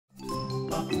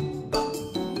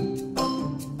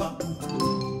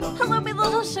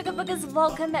Sugar Bookers,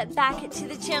 welcome back to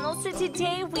the channel. So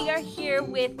today we are here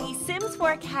with the Sims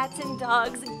 4 Cats and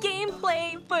Dogs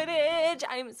gameplay footage.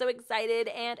 I'm so excited,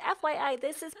 and FYI,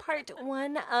 this is part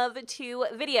 1 of 2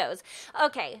 videos.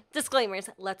 Okay, disclaimers,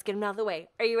 let's get them out of the way.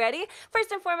 Are you ready?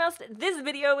 First and foremost, this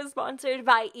video was sponsored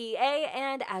by EA,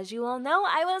 and as you all know,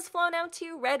 I was flown out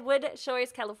to Redwood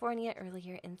Shores, California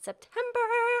earlier in September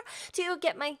to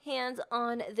get my hands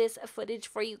on this footage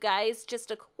for you guys. Just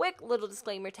a quick little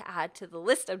disclaimer to add to the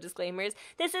list of disclaimers.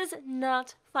 This is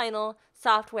not final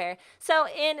software. So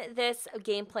in this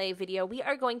gameplay video, we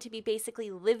are going to be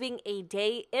basically living a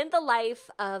day in the life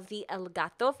of the El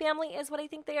Gato family is what I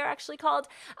think they are actually called.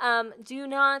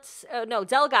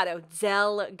 Delgado.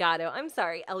 I'm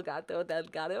sorry, El Gato,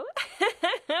 Delgado.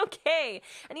 Okay.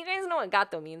 And you guys know what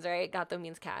gato means, right? Gato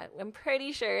means cat. I'm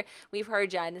pretty sure we've heard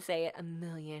Jen say it a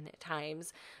million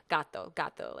times. Gato,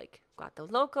 like gato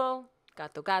loco.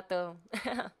 Gato,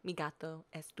 mi gato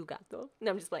es tu gato.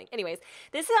 No, I'm just playing. Anyways,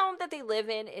 this home that they live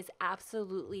in is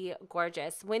absolutely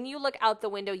gorgeous. When you look out the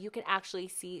window, you can actually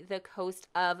see the coast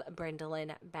of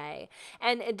Brindleton Bay.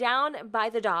 And down by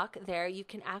the dock there, you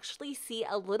can actually see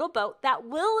a little boat that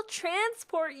will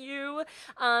transport you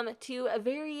to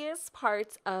various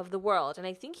parts of the world. And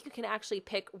I think you can actually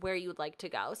pick where you'd like to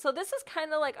go. So this is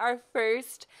kind of like our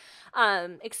first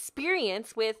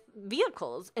experience with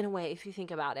vehicles in a way, if you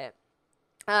think about it.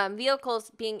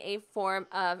 Vehicles being a form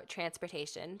of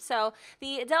transportation. So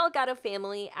the Delgado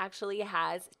family actually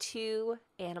has 2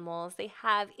 animals. They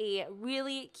have a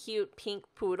really cute pink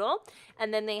poodle,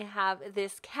 and then they have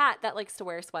this cat that likes to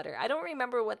wear a sweater. I don't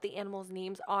remember what the animals'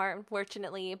 names are,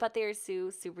 unfortunately, but they're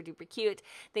super duper cute.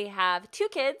 They have 2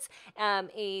 kids,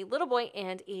 a little boy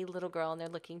and a little girl, and they're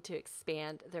looking to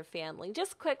expand their family.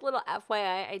 Just quick little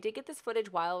FYI, I did get this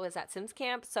footage while I was at Sims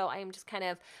Camp, so I am just kind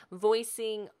of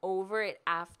voicing over it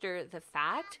after the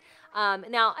fact.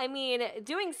 Now, I mean,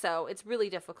 doing so, it's really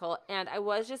difficult, and I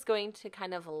was just going to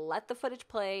kind of let the footage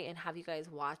play and have you guys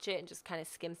watch it and just kind of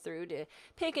skim through to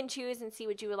pick and choose and see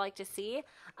what you would like to see,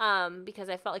 because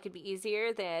I felt like it'd be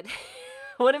easier than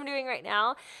what I'm doing right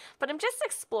now. But I'm just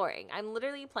exploring. I'm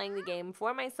literally playing the game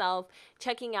for myself,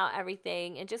 checking out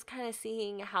everything, and just kind of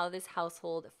seeing how this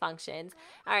household functions.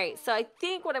 All right, so I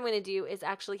think what I'm going to do is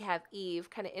actually have Eve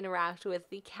kind of interact with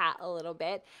the cat a little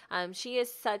bit. She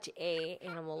is such a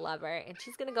animal lover, and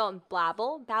she's going to go and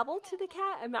babble to the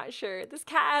cat. I'm not sure. This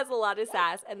cat has a lot of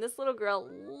sass, and this little girl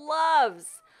loves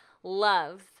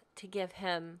to give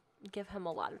him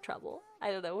a lot of trouble. I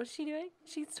don't know. What's she doing?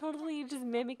 She's totally just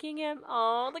mimicking him.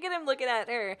 Oh, look at him looking at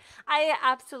her. I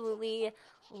absolutely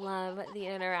love the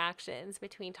interactions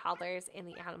between toddlers and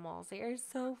the animals. They are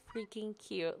so freaking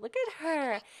cute. Look at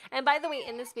her. And by the way,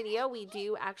 in this video, we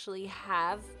do actually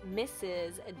have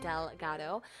Mrs.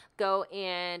 Delgado go,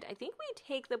 and I think we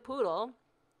take the poodle,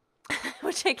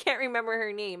 which I can't remember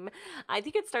her name. I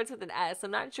think it starts with an S.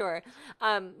 I'm not sure.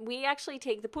 We actually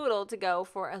take the poodle to go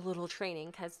for a little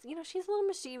training because, you know, she's a little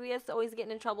mischievous, always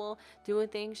getting in trouble, doing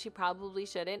things she probably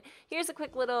shouldn't. Here's a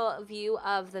quick little view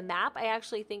of the map. I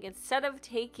actually think instead of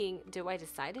taking, do I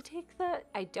decide to take the,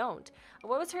 I don't.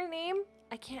 What was her name?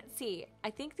 I can't see. I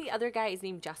think the other guy is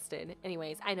named Justin.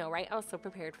 Anyways, I know, right? I was so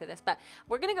prepared for this. But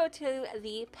we're going to go to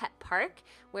the pet park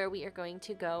where we are going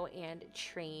to go and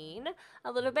train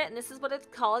a little bit. And this is what it's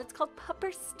called. It's called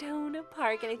Pupperstone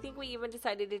Park. And I think we even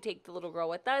decided to take the little girl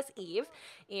with us, Eve.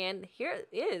 And here it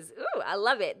is. Ooh, I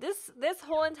love it. This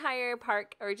whole entire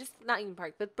park, or just not even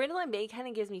park, but Brindleton Bay kind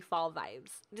of gives me fall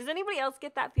vibes. Does anybody else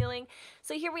get that feeling?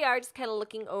 So here we are just kind of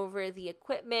looking over the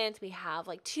equipment. We have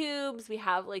like tubes. We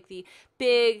have like the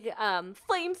big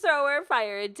flamethrower,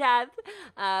 fire of death.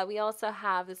 We also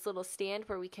have this little stand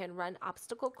where we can run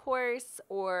obstacle course,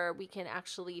 or we can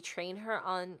actually train her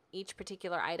on each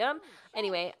particular item.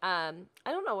 Anyway, I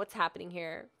don't know what's happening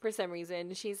here for some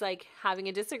reason. She's like having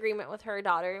a disagreement with her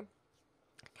daughter.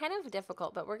 Kind of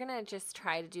difficult, but we're gonna just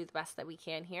try to do the best that we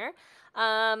can here.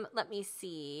 Let me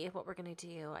see what we're gonna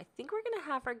do. I think we're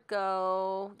gonna have her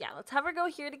go, yeah, let's have her go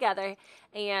here together,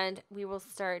 and we will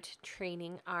start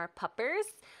training our puppers.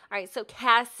 All right, so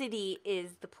Cassidy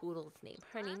is the poodle's name.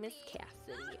 Her name is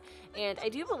Cassidy, and I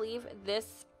do believe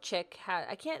this chick had,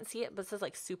 I can't see it, but it says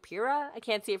like Supera. I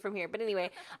can't see it from here, but anyway,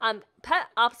 pet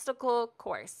obstacle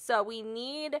course. So we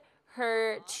need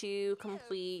her to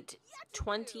complete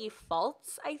 20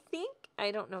 faults, I think.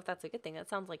 I don't know if that's a good thing. That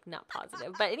sounds like not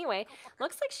positive. But anyway,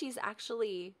 looks like she's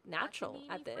actually natural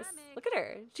at this. Look at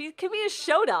her. She could be a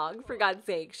show dog, for God's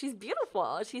sake. She's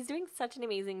beautiful. She's doing such an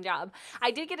amazing job.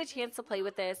 I did get a chance to play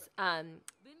with this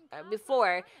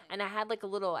before, and I had like a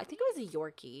little, I think it was a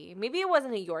Yorkie. Maybe it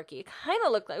wasn't a Yorkie. It kind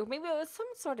of looked like, maybe it was some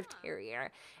sort of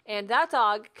terrier. And that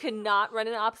dog could not run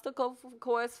an obstacle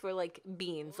course for like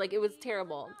beans. Like, it was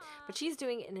terrible. But she's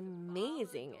doing an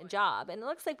amazing job. And it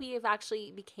looks like we have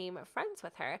actually became friends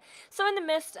with her. So in the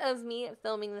midst of me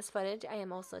filming this footage, I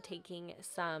am also taking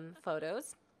some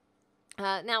photos.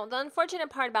 Now, the unfortunate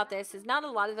part about this is not a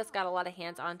lot of us got a lot of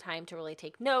hands-on time to really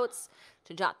take notes,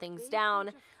 to jot things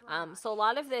down. So a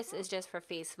lot of this is just for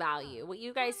face value. What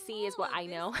you guys see is what I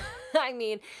know. I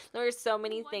mean, there are so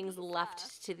many things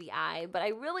left to the eye, but I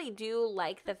really do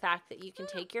like the fact that you can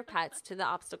take your pets to the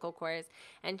obstacle course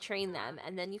and train them,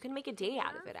 and then you can make a day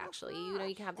out of it, actually. You know,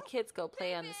 you can have the kids go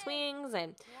play on the swings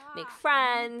and make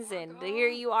friends, and here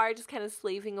you are just kind of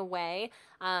slaving away.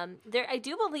 I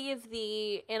do believe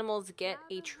the animals get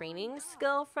a training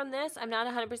skill from this. I'm not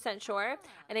 100% sure,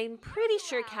 and I'm pretty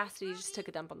sure Cassidy just took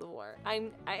a dump on the floor.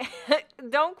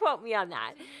 Don't quote me on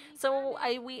that. So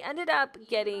we ended up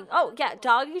getting, oh yeah,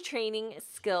 doggy training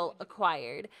skill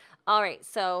acquired. All right,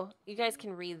 so you guys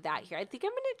can read that here. I think I'm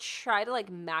going to try to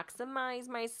like maximize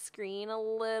my screen a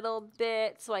little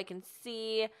bit so I can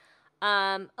see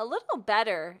a little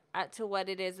better to what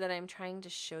it is that I'm trying to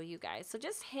show you guys. So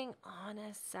just hang on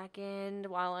a second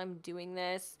while I'm doing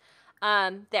this.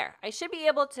 There, I should be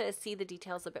able to see the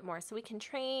details a bit more. So we can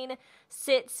train,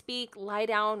 sit, speak, lie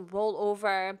down, roll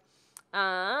over.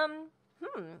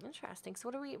 Interesting. So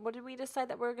what did we decide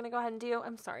that we're going to go ahead and do?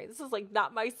 I'm sorry. This is like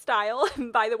not my style.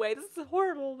 By the way, this is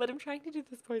horrible, but I'm trying to do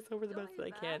this voiceover the best that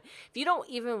I can. If you don't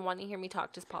even want to hear me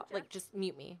talk, just just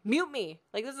mute me. Mute me.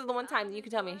 Like, this is the one time that you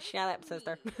can tell me, shut up,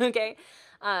 sister. Okay.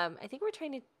 I think we're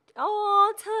trying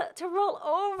to roll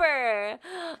over.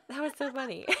 That was so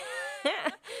funny.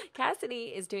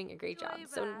 Cassidy is doing a great job.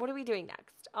 So what are we doing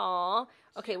next?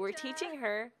 Okay, we're teaching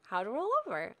her how to roll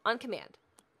over on command.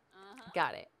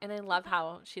 Got it. And I love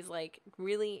how she's like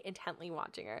really intently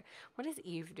watching her. What is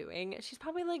Eve doing? She's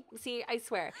probably like, see, I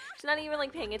swear, she's not even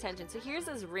like paying attention. So here's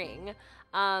this ring.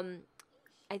 I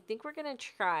think we're going to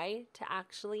try to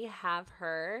actually have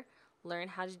her learn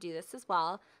how to do this as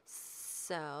well.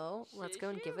 So let's go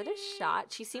and give it a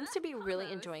shot. She seems to be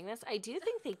really enjoying this. I do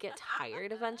think they get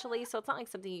tired eventually, so it's not like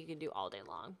something you can do all day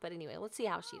long. But anyway, let's see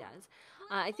how she does.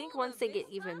 I think once they get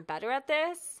even better at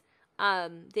this,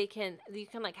 you can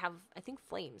like have, I think,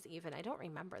 flames even. I don't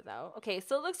remember though. Okay,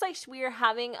 so it looks like we are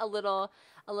having a little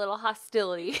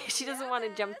hostility. She doesn't want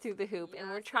to jump through the hoop, and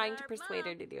we're trying to persuade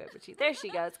her to do it. But there she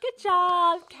goes. Good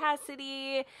job,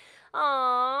 Cassidy.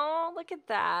 Oh, look at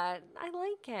that. I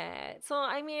like it. So,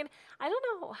 I mean, I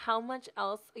don't know how much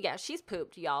else. Yeah, she's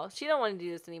pooped, y'all. She don't want to do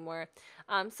this anymore.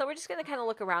 So we're just going to kind of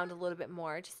look around a little bit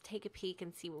more. Just take a peek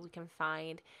and see what we can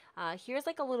find. Here's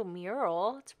like a little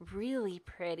mural. It's really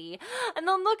pretty. And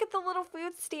then look at the little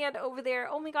food stand over there.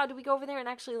 Oh my God, do we go over there and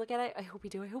actually look at it? I hope we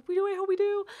do. I hope we do. I hope we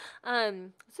do.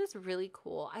 This is really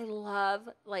cool. I love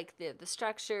like the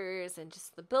structures and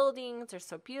just the buildings. They're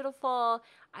so beautiful.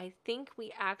 I think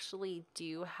we actually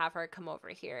do have her come over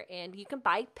here and you can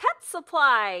buy pet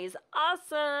supplies.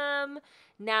 Awesome.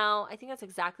 Now, I think that's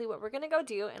exactly what we're going to go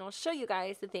do, and I'll show you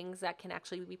guys the things that can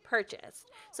actually be purchased.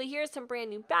 So here's some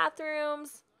brand new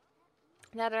bathrooms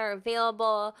that are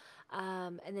available.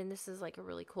 And then this is like a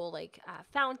really cool like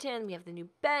fountain. We have the new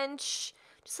bench.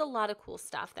 Just a lot of cool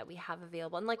stuff that we have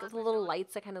available, and like the little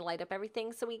lights that kind of light up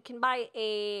everything. So we can buy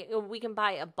a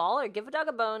ball or give a dog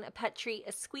a bone, a pet treat,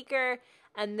 a squeaker,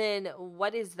 and then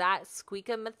what is that?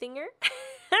 Squeak-a-ma-thinger?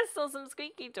 So some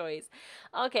squeaky toys.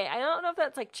 Okay, I don't know if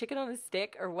that's like chicken on a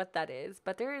stick or what that is,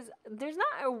 but there's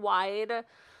not a wide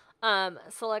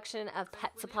selection of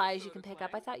pet supplies you can pick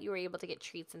up. I thought you were able to get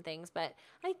treats and things, but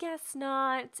I guess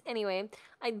not. Anyway,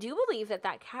 I do believe that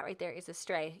cat right there is a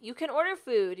stray. You can order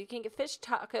food. You can get fish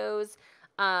tacos,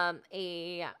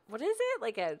 what is it?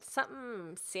 Like a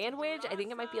something sandwich. I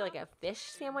think it might be like a fish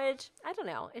sandwich. I don't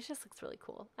know. It just looks really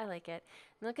cool. I like it.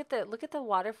 And look at the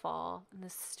waterfall and the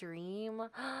stream.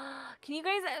 Can you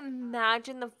guys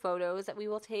imagine the photos that we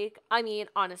will take? I mean,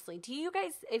 honestly, do you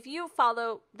guys, if you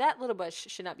follow, that little bush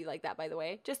should not be like that, by the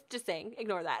way. Just saying,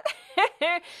 ignore that.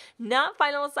 Not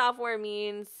final software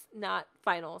means not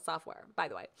final software, by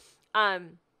the way.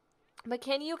 But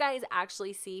can you guys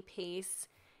actually see Pace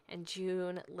and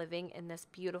June living in this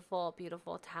beautiful,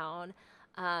 beautiful town?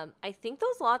 I think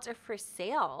those lots are for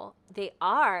sale. They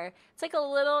are. It's like a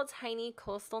little tiny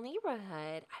coastal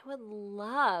neighborhood. I would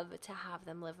love to have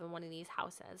them live in one of these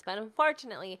houses, but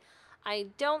unfortunately, I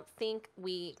don't think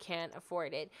we can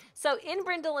afford it. So in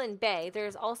Brindleton Bay,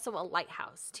 there's also a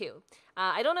lighthouse too.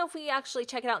 I don't know if we actually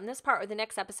check it out in this part or the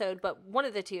next episode, but one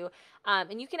of the two.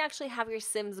 And you can actually have your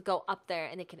Sims go up there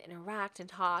and they can interact and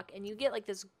talk, and you get like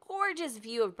this gorgeous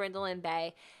view of Brindleton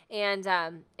Bay. And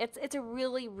it's a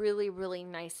really, really, really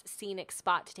nice scenic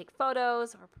spot to take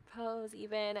photos or propose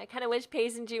even. I kind of wish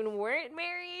Paige and June weren't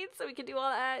married so we could do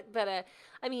all that. But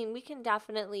I mean, we can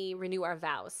definitely renew our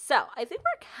vows. So I think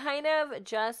we're kind of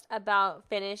just about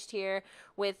finished here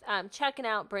with checking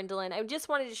out Brindleton. I just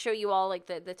wanted to show you all like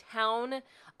the town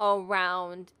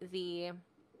around the...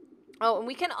 Oh, and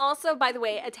we can also, by the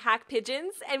way, attack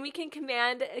pigeons, and we can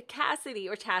command Cassidy,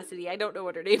 or Chastity, I don't know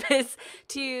what her name is,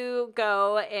 to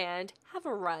go and have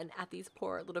a run at these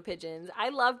poor little pigeons. I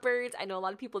love birds. I know a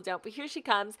lot of people don't, but here she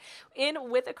comes in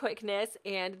with a quickness,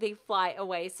 and they fly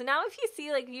away. So now if you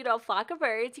see, like, you know, a flock of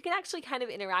birds, you can actually kind of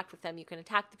interact with them. You can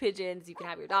attack the pigeons. You can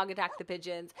have your dog attack the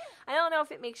pigeons. I don't know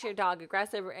if it makes your dog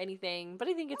aggressive or anything, but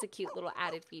I think it's a cute little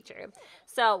added feature.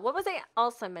 So what was I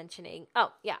also mentioning?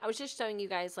 Oh, yeah, I was just showing you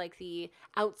guys, like, the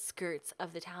outskirts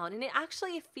of the town, and it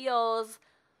actually feels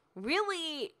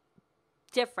really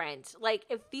different. Like,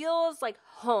 it feels like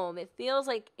home. It feels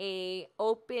like a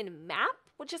open map,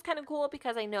 which is kind of cool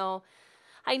because I know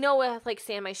with like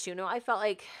San Myshuno, I felt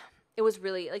like it was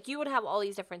really like you would have all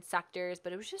these different sectors,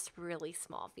 but it was just really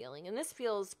small feeling, and this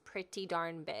feels pretty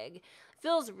darn big. It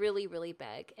feels really, really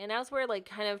big. And as we're like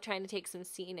kind of trying to take some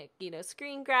scenic, you know,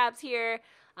 screen grabs here,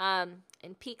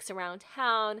 and peeks around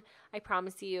town, I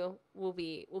promise you we'll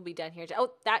be done here.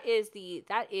 Oh, that is the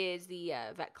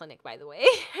vet clinic, by the way.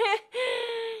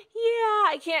 Yeah,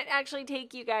 I can't actually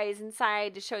take you guys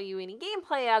inside to show you any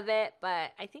gameplay of it,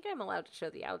 but I think I'm allowed to show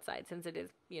the outside since it is,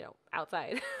 you know,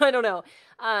 outside. I don't know.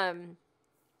 I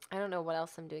don't know what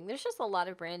else I'm doing. There's just a lot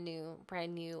of brand new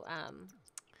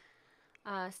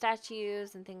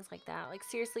statues and things like that. Like,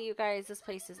 seriously, you guys, this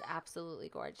place is absolutely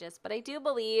gorgeous. But I do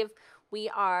believe we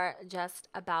are just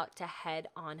about to head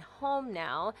on home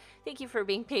now. Thank you for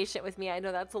being patient with me. I know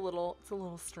it's a little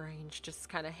strange just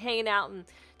kind of hanging out and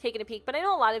taking a peek, but I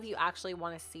know a lot of you actually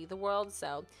want to see the world.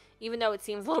 So even though it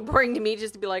seems a little boring to me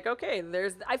just to be like, okay,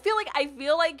 I feel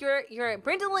like you're a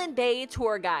Brindleton Bay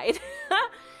tour guide.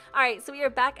 All right, so we are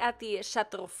back at the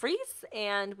Chateau Frise,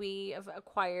 and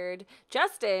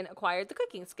Justin acquired the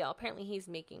cooking skill. Apparently he's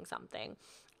making something.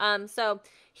 So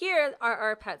here are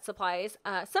our pet supplies.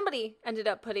 Somebody ended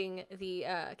up putting the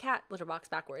cat litter box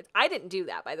backwards. I didn't do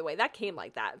that, by the way. That came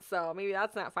like that. So maybe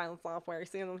that's not final software.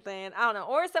 See what I'm saying? I don't know.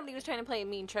 Or somebody was trying to play a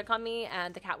mean trick on me,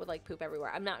 and the cat would like poop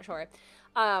everywhere. I'm not sure.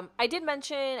 I did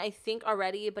mention, I think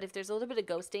already, but if there's a little bit of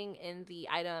ghosting in the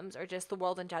items or just the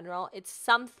world in general, it's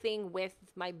something with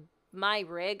my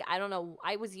rig. I don't know.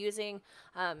 I was using,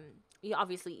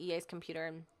 obviously EA's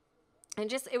computer, and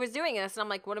just, it was doing this, and I'm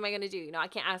like, what am I going to do? You know, I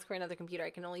can't ask for another computer. I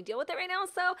can only deal with it right now,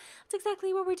 so that's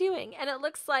exactly what we're doing. And it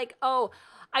looks like, oh,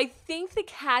 I think the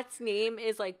cat's name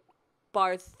is like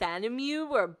Bartholomew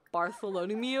or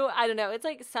Bartholomew. I don't know. It's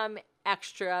like some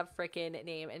extra freaking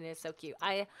name, and it's so cute.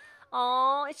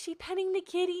 Oh, is she petting the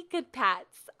kitty? Good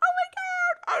pats. Oh my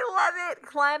God, I love it.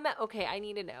 Clem, okay, I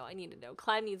need to know.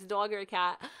 Clem needs a dog or a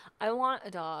cat. I want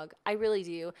a dog. I really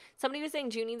do. Somebody was saying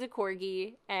June needs a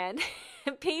corgi and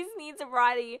Pace needs a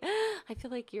Roddy. I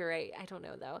feel like you're right. I don't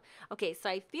know though. Okay, so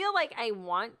I feel like I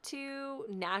want to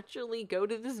naturally go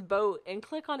to this boat and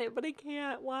click on it, but I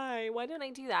can't. Why? Why don't I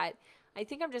do that? I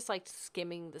think I'm just like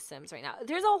skimming The Sims right now.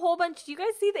 There's a whole bunch. Do you guys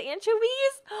see the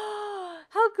anchovies?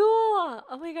 How cool.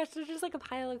 Oh my gosh, there's just like a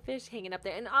pile of fish hanging up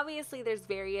there. And obviously there's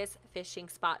various fishing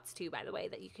spots too, by the way,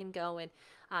 that you can go and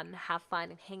have fun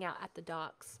and hang out at the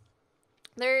docks.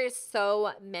 There's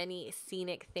so many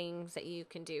scenic things that you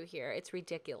can do here. It's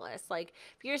ridiculous. Like,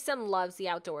 if your sim loves the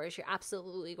outdoors, you're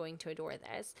absolutely going to adore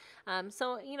this.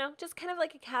 So, you know, just kind of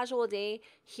like a casual day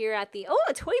here at the,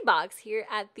 a toy box here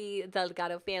at the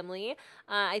Delgado family.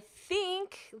 I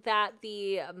think that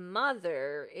the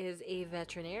mother is a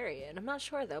veterinarian. I'm not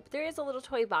sure though, but there is a little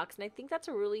toy box, and I think that's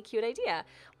a really cute idea.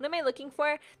 What am I looking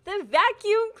for? The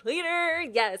vacuum cleaner.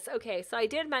 Yes. Okay. So I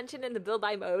did mention in the build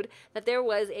by mode that there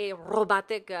was a robot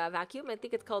vacuum. I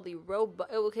think it's called the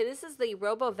this is the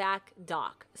RoboVac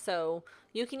dock. So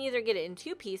you can either get it in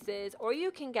 2 pieces, or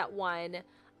you can get one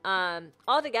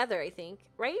all together, I think,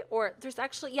 right? Or there's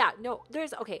actually,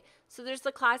 so there's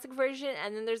the classic version,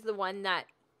 and then there's the one that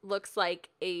looks like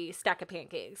a stack of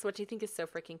pancakes, which I think is so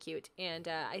freaking cute. And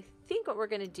I think what we're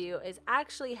going to do is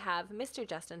actually have Mr.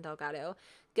 Justin Delgado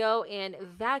go and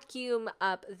vacuum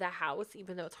up the house,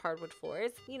 even though it's hardwood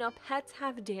floors. You know, pets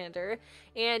have dander,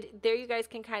 and there you guys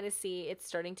can kind of see it's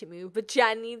starting to move, but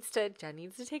Jen needs to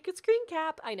take a screen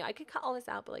cap. I know I could cut all this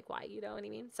out, but like, why? You know what I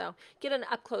mean? So get an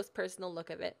up close personal look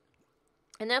of it.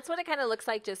 And that's what it kind of looks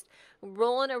like, just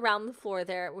rolling around the floor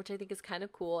there, which I think is kind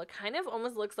of cool. It kind of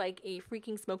almost looks like a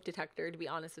freaking smoke detector, to be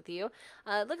honest with you.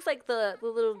 It looks like the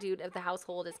little dude of the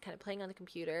household is kind of playing on the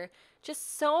computer.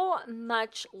 Just so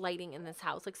much lighting in this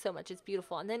house, like so much. It's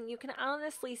beautiful. And then you can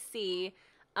honestly see,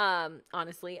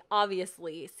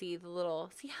 obviously see the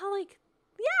little, see how like,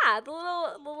 yeah, the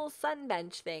little sun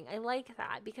bench thing. I like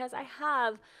that because I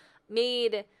have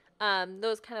made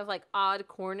those kind of like odd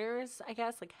corners, I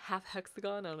guess, like half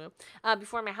hexagon, I don't know,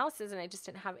 before my houses, and I just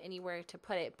didn't have anywhere to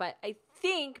put it. But I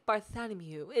think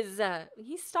Bartholomew is,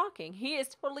 he's stalking. He is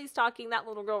totally stalking that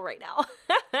little girl right now.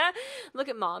 Look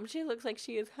at mom. She looks like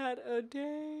she has had a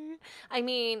day. I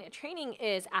mean, training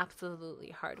is absolutely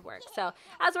hard work. So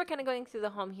as we're kind of going through the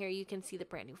home here, you can see the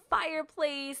brand new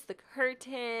fireplace, the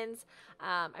curtains.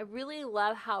 I really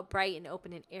love how bright and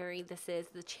open and airy this is.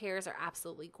 The chairs are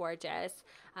absolutely gorgeous.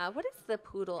 What is the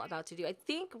poodle about to do? I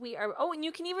think we are, oh, and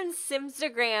you can even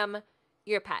Simstagram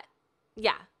your pet.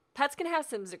 Yeah, pets can have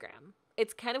Simstagram.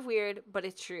 It's kind of weird, but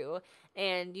it's true.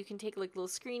 And you can take like little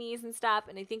screenies and stuff.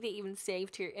 And I think they even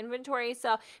save to your inventory.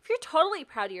 So if you're totally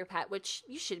proud of your pet, which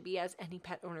you should be, as any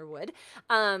pet owner would,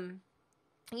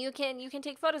 you can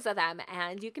take photos of them,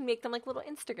 and you can make them like little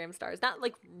Instagram stars. Not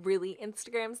like really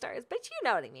Instagram stars, but you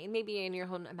know what I mean. Maybe in your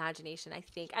own imagination, I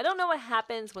think. I don't know what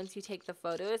happens once you take the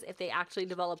photos, if they actually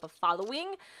develop a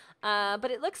following.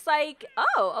 But it looks like,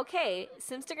 oh, okay.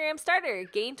 Simstagram starter.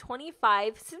 Gain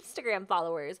 25 Simstagram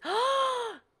followers.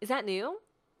 Is that new?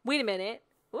 Wait a minute.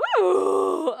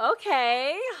 Ooh,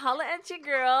 okay. Holla at your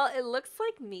girl. It looks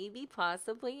like maybe,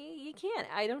 possibly, you can.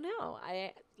 I don't know.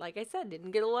 Like I said,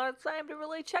 didn't get a lot of time to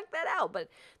really check that out, but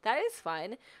that is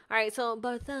fun. All right, so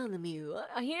Bartholomew,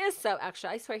 he is so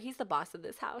extra. I swear, he's the boss of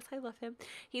this house. I love him.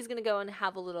 He's gonna go and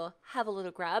have a little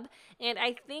grub, and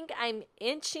I think I'm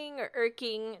inching or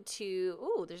irking to.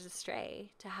 Ooh, there's a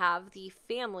stray, to have the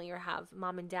family or have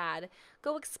mom and dad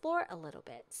go explore a little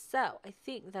bit. So I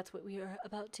think that's what we are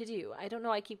about to do. I don't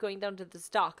know. I keep going down to this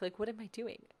dock. Like, what am I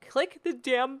doing? Click the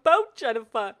damn boat,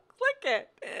 Jennifer. Click it.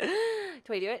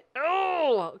 Do I do it?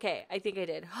 Oh, okay. I think I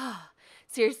did.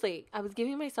 Seriously, I was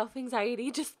giving myself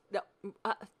anxiety. Just, no.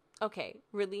 Okay.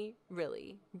 Really?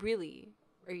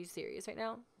 Are you serious right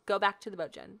now? Go back to the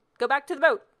boat, Jen. Go back to the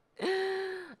boat.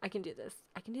 I can do this.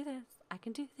 I can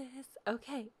do this.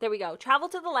 Okay. There we go. Travel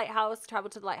to the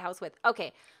lighthouse with.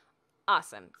 Okay.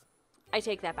 Awesome. I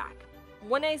take that back.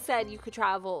 When I said you could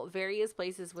travel various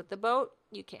places with the boat,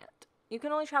 you can't. You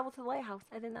can only travel to the lighthouse.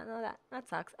 I did not know that. That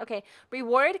sucks. Okay.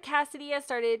 Reward Cassidy has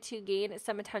started to gain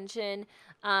some attention.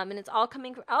 And it's all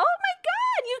coming from, oh my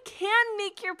God, you can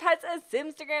make your pets a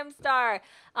Simstagram star.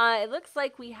 It looks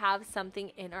like we have something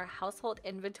in our household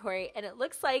inventory, and it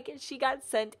looks like she got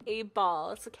sent a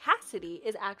ball. So Cassidy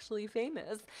is actually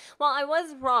famous. Well, I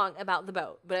was wrong about the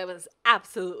boat, but I was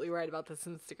absolutely right about this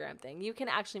Instagram thing. You can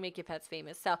actually make your pets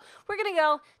famous. So we're going to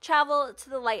go travel to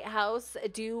the lighthouse,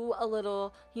 do a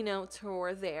little,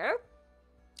 tour there.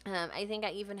 I think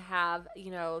I even have,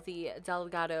 the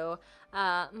Delgado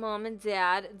mom and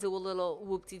dad do a little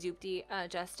whoopty-doopty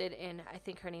adjusted in, I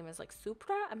think her name is like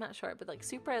Supra. I'm not sure, but like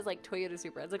Supra is like Toyota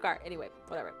Supra. It's a car. Anyway,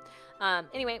 whatever.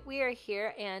 Anyway, we are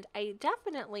here, and I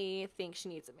definitely think she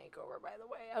needs a makeover, by the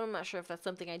way. I'm not sure if that's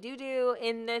something I do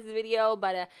in this video,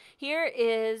 but here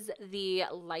is the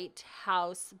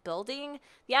lighthouse building.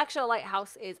 The actual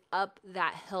lighthouse is up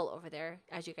that hill over there,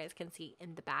 as you guys can see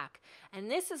in the back.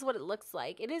 And this is what it looks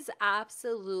like. It is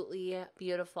absolutely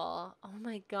beautiful. Oh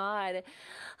my God.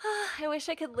 I wish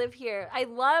I could live here. I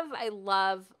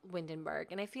love Windenburg,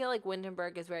 and I feel like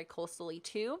Windenburg is very coastally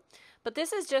too. But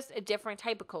this is just a different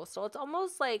type of coastal. It's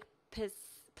almost like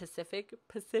Pacific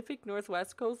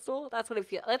Northwest coastal. That's what I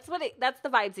feel. That's the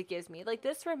vibes it gives me. Like,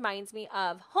 this reminds me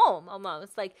of home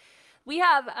almost. Like, we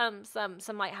have some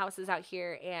lighthouses out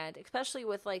here, and especially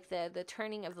with like the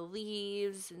turning of the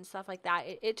leaves and stuff like that,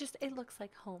 it looks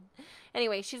like home.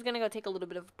 Anyway, she's gonna go take a little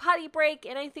bit of a potty break,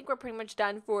 and I think we're pretty much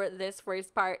done for this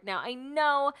first part. Now I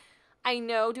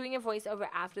know doing a voiceover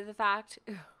after the fact,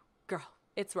 girl,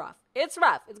 it's rough. It's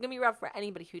rough. It's going to be rough for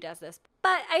anybody who does this.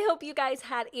 But I hope you guys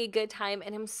had a good time,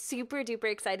 and I'm super duper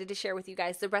excited to share with you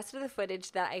guys the rest of the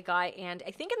footage that I got. And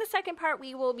I think in the second part,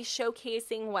 we will be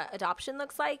showcasing what adoption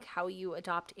looks like, how you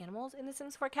adopt animals in The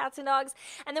Sims 4 cats and dogs.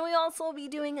 And then we also will be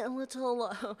doing a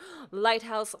little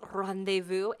lighthouse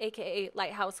rendezvous, aka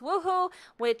lighthouse woohoo,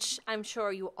 which I'm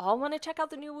sure you all want to check out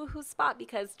the new woohoo spot,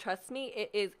 because trust me, it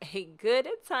is a good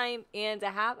time and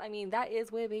a half. I mean, that is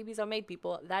where babies are made,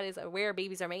 people. That is where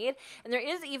babies are made. And there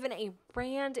is even a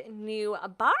brand new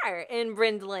bar in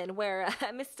Brindleton where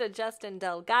Mr. Justin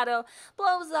Delgado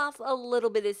blows off a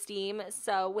little bit of steam.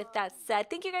 So with that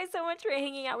said, thank you guys so much for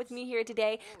hanging out with me here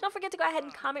today. Don't forget to go ahead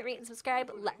and comment, rate, and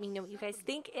subscribe. Let me know what you guys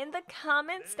think in the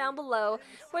comments down below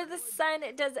where the sun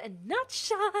does not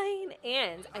shine.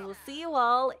 And I will see you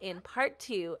all in part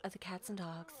 2 of the Cats and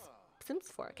Dogs.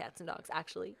 Sims 4 Cats and Dogs,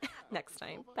 actually, next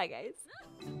time. Bye,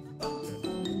 guys.